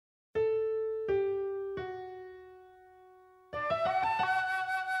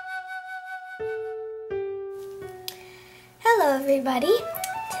everybody!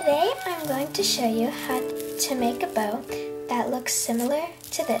 Today I'm going to show you how to make a bow that looks similar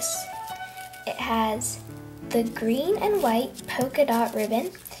to this. It has the green and white polka dot ribbon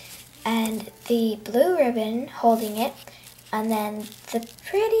and the blue ribbon holding it, and then the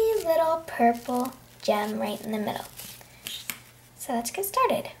pretty little purple gem right in the middle. So let's get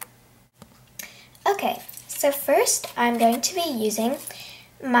started. Okay, so first I'm going to be using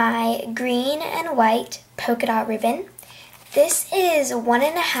my green and white polka dot ribbon. This is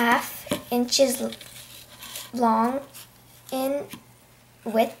 1.5 inches long in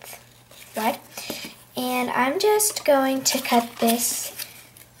width, wide, and I'm just going to cut this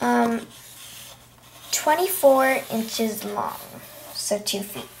 24 inches long, so 2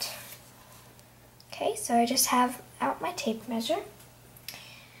 feet. Okay, so I just have out my tape measure,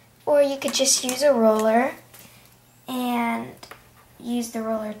 or you could just use a roller and use the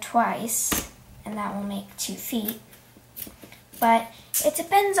roller twice, and that will make 2 feet. But it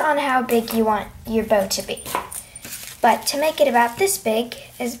depends on how big you want your bow to be. But to make it about this big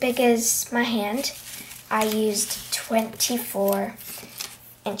as my hand, I used 24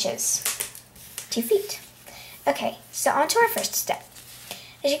 inches, 2 feet. Okay, so on to our first step.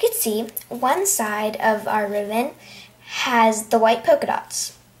 As you can see, one side of our ribbon has the white polka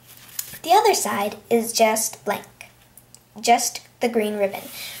dots. The other side is just blank, just the green ribbon.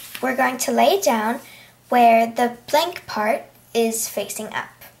 We're going to lay it down where the blank part is facing up.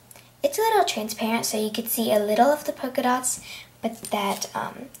 It's a little transparent, so you can see a little of the polka dots, but that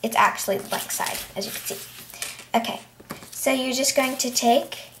it's actually the blank side, as you can see. Okay, so you're just going to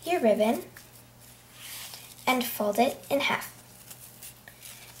take your ribbon and fold it in half.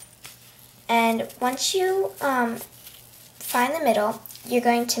 And once you find the middle, you're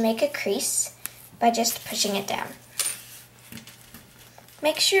going to make a crease by just pushing it down.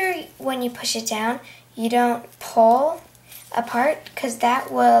 Make sure when you push it down, you don't pull apart, because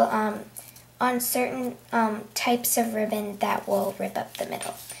that will, on certain types of ribbon, that will rip up the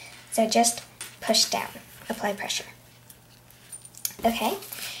middle. So just push down, apply pressure. Okay,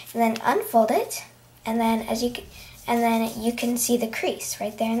 and then unfold it, and then you can see the crease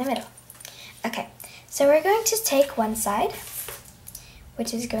right there in the middle. Okay, so we're going to take one side,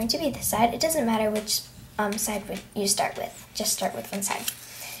 which is going to be this side. It doesn't matter which side you start with, just start with one side.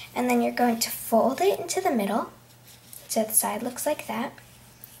 And then you're going to fold it into the middle, so the side looks like that.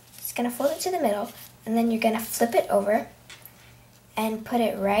 Just gonna fold it to the middle, and then you're gonna flip it over and put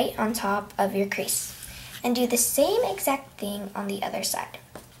it right on top of your crease. And do the same exact thing on the other side.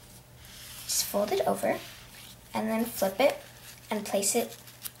 Just fold it over, and then flip it and place it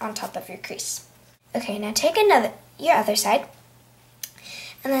on top of your crease. Okay, now take your other side,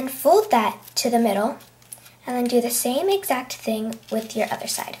 and then fold that to the middle, and then do the same exact thing with your other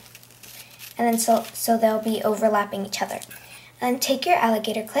side. And then so they'll be overlapping each other. And then take your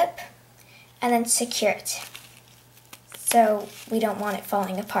alligator clip and then secure it, so we don't want it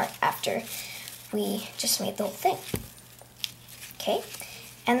falling apart after we just made the whole thing. Okay,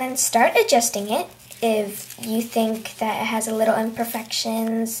 and then start adjusting it if you think that it has a little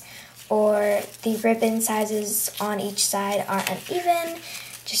imperfections or the ribbon sizes on each side are uneven.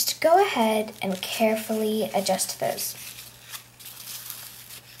 Just go ahead and carefully adjust those.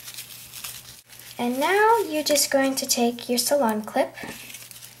 And now you're just going to take your salon clip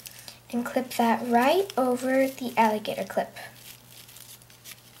and clip that right over the alligator clip.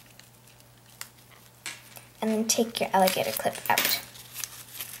 And then take your alligator clip out.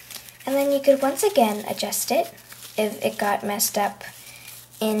 And then you could once again adjust it if it got messed up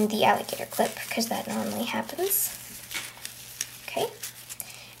in the alligator clip, because that normally happens. Okay?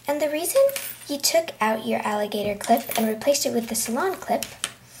 And the reason you took out your alligator clip and replaced it with the salon clip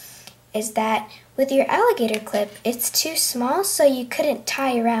is that with your alligator clip, it's too small, so you couldn't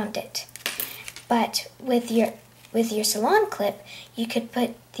tie around it. But with your salon clip, you could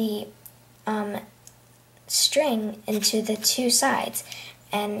put the string into the two sides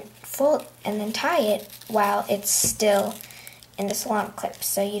and fold and then tie it while it's still in the salon clip,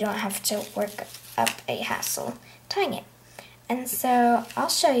 so you don't have to work up a hassle tying it. And so I'll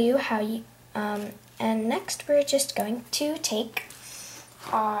show you how you, and next we're just going to take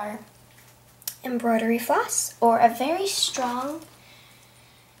our embroidery floss or a very strong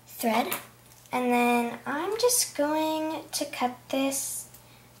thread, and then I'm just going to cut this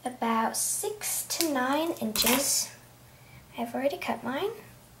about 6 to 9 inches. I've already cut mine.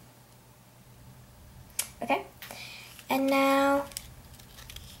 Okay, and now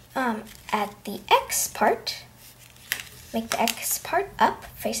at the X part, make the X part up,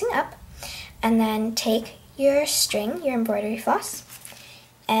 facing up, and then take your string, your embroidery floss,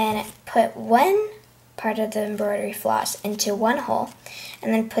 and put one part of the embroidery floss into one hole,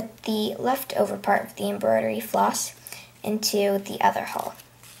 and then put the leftover part of the embroidery floss into the other hole.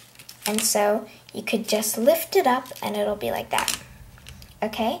 And so you could just lift it up and it'll be like that.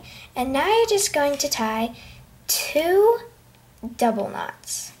 Okay, and now you're just going to tie 2 double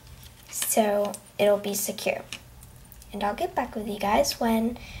knots so it'll be secure. And I'll get back with you guys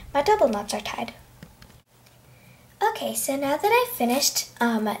when my double knots are tied. Okay, so now that I've finished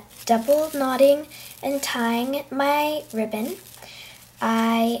double knotting and tying my ribbon,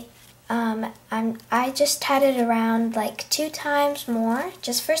 I just tied it around like 2 times more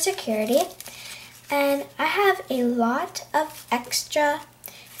just for security. And I have a lot of extra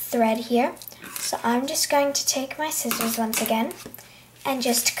thread here, so I'm just going to take my scissors once again and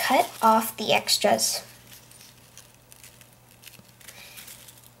just cut off the extras.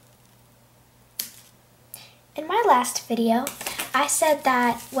 In my last video, I said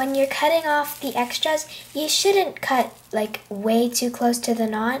that when you're cutting off the extras, you shouldn't cut like way too close to the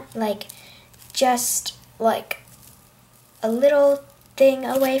knot, like just like a little thing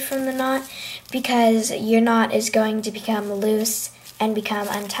away from the knot, because your knot is going to become loose and become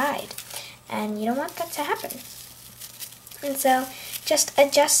untied, and you don't want that to happen. And so just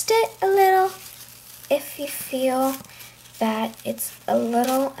adjust it a little if you feel that it's a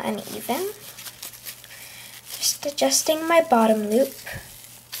little uneven. Just adjusting my bottom loop.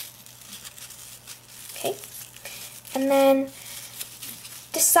 Okay, and then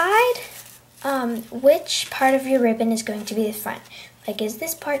decide which part of your ribbon is going to be the front. Like, is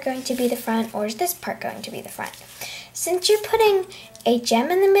this part going to be the front, or is this part going to be the front? Since you're putting a gem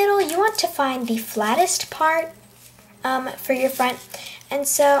in the middle, you want to find the flattest part for your front. And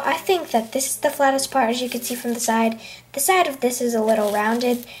so I think that this is the flattest part, as you can see from the side. The side of this is a little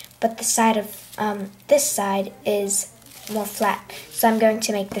rounded, but the side of this side is more flat. So I'm going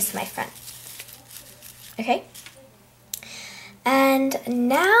to make this my front. Okay? And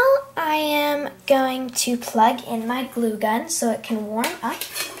now I am going to plug in my glue gun so it can warm up.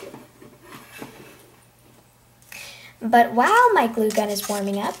 But while my glue gun is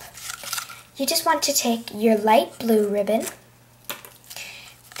warming up, you just want to take your light blue ribbon.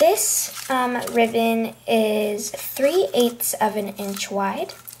 This ribbon is 3/8 of an inch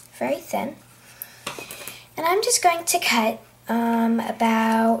wide, very thin. And I'm just going to cut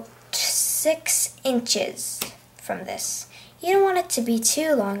about 6 inches from this. You don't want it to be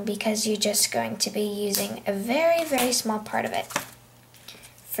too long because you're just going to be using a very, very small part of it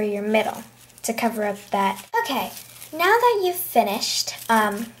for your middle to cover up that. Okay, now that you've finished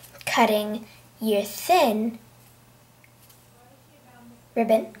cutting your thin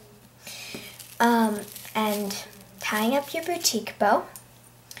ribbon and tying up your boutique bow,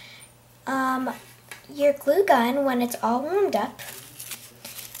 your glue gun, when it's all warmed up,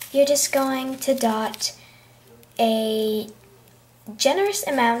 you're just going to dot a generous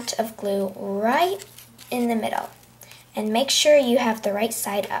amount of glue right in the middle, and make sure you have the right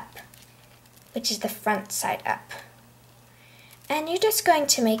side up, which is the front side up. And you're just going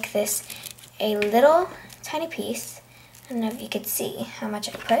to make this a little tiny piece. I don't know if you could see how much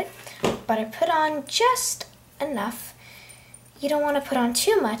I put, but I put on just enough. You don't want to put on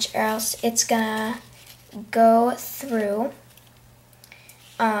too much, or else it's gonna go through,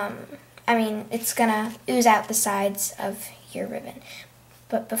 it's gonna ooze out the sides of your ribbon.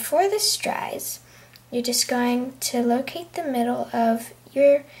 But before this dries, you're just going to locate the middle of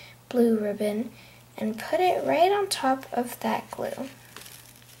your blue ribbon and put it right on top of that glue.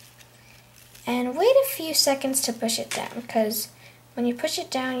 And wait a few seconds to push it down, because when you push it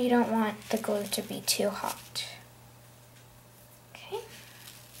down, you don't want the glue to be too hot. Okay?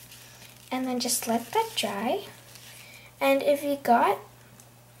 And then just let that dry. And if you got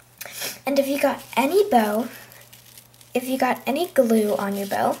any bow, if you got any glue on your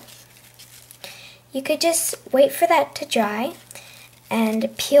bow, you could just wait for that to dry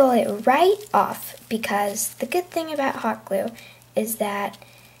and peel it right off, because the good thing about hot glue is that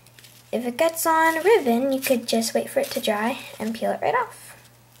if it gets on a ribbon, you could just wait for it to dry and peel it right off.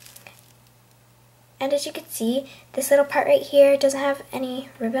 And as you can see, this little part right here doesn't have any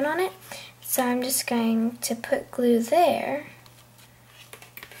ribbon on it, so I'm just going to put glue there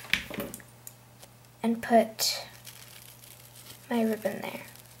and put my ribbon there.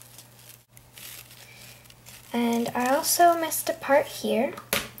 And I also missed a part here,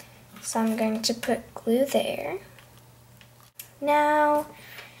 so I'm going to put glue there. Now,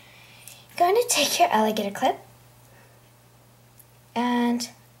 I'm going to take your alligator clip, and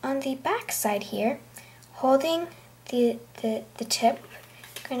on the back side here, holding the tip,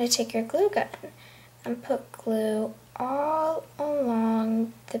 I'm going to take your glue gun and put glue all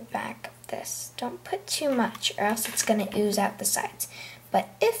along the back of this. Don't put too much or else it's going to ooze out the sides. But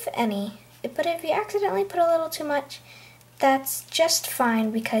if you accidentally put a little too much, that's just fine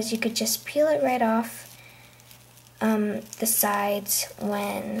because you could just peel it right off the sides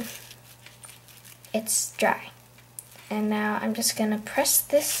when it's dry. And now I'm just going to press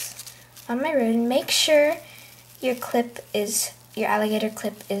this on my ribbon. Make sure your alligator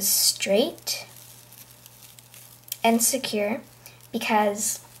clip is straight and secure,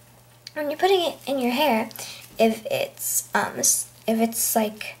 because when you're putting it in your hair, if it's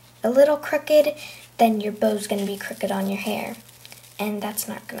like a little crooked, then your bow's going to be crooked on your hair, and that's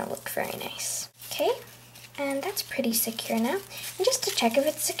not going to look very nice. Okay, and that's pretty secure now. And just to check if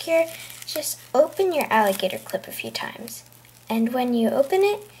it's secure, just open your alligator clip a few times. And when you open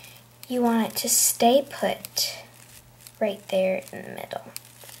it, you want it to stay put right there in the middle.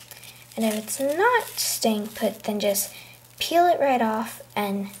 And if it's not staying put, then just peel it right off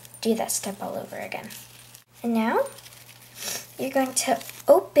and do that step all over again. And now, you're going to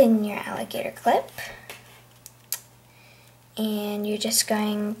open your alligator clip, and you're just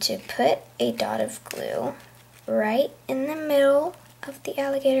going to put a dot of glue right in the middle of the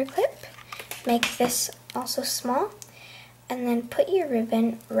alligator clip. Make this also small, and then put your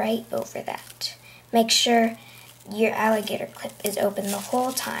ribbon right over that. Make sure your alligator clip is open the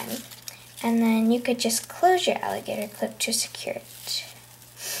whole time, and then you could just close your alligator clip to secure it.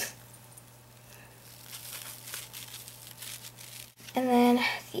 And then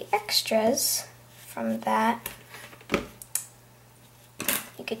the extras from that,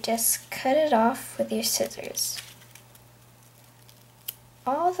 you could just cut it off with your scissors.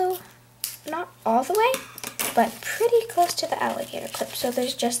 Not all the way, but pretty close to the alligator clip, so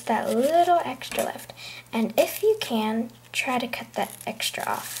there's just that little extra left. And if you can, try to cut that extra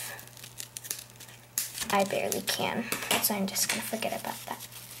off. I barely can, so I'm just going to forget about that.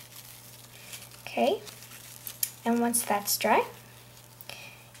 Okay, and once that's dry,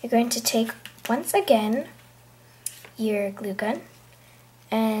 you're going to take, once again, your glue gun,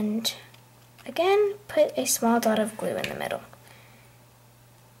 and again, put a small dot of glue in the middle.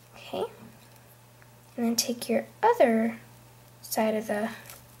 Okay, and then take your other side of the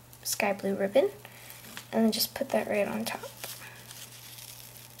sky blue ribbon, and then just put that right on top.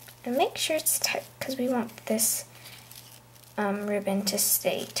 And make sure it's tight, because we want this ribbon to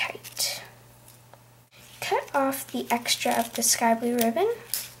stay tight. Cut off the extra of the sky blue ribbon,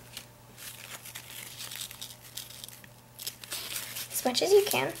 as much as you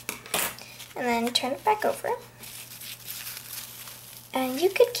can, and then turn it back over. And you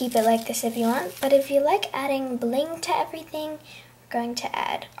could keep it like this if you want, but if you like adding bling to everything, we're going to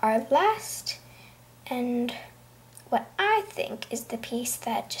add our last, and what I think is the piece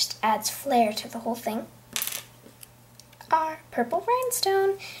that just adds flair to the whole thing, our purple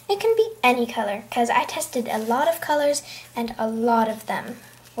rhinestone. It can be any color, because I tested a lot of colors and a lot of them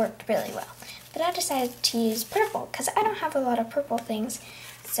worked really well. But I decided to use purple because I don't have a lot of purple things,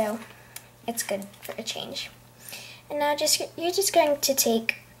 so it's good for a change. And now you're just going to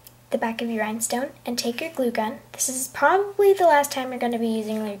take the back of your rhinestone and take your glue gun. This is probably the last time you're going to be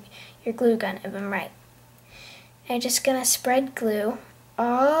using your glue gun, if I'm right. And you're just going to spread glue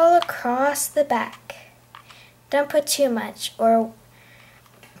all across the back. Don't put too much, or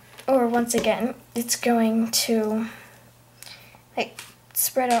once again, it's going to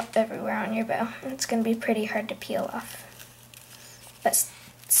spread out everywhere on your bow. It's going to be pretty hard to peel off. But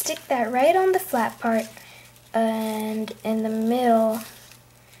stick that right on the flat part and in the middle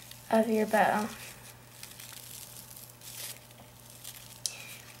of your bow.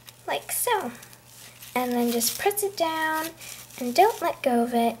 Like so. And then just press it down and don't let go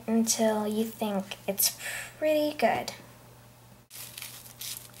of it until you think it's pretty good.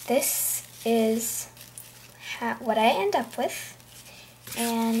 This is what I end up with,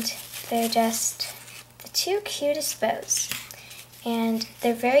 and they're just the two cutest bows. And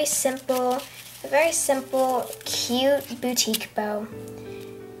they're very simple, cute boutique bow,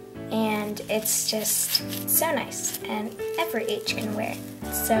 and it's just so nice, and every age can wear it.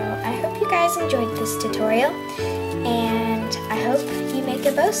 So I hope you guys enjoyed this tutorial, and I hope you make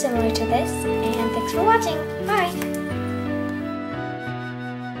a bow similar to this, and thanks for watching. Bye!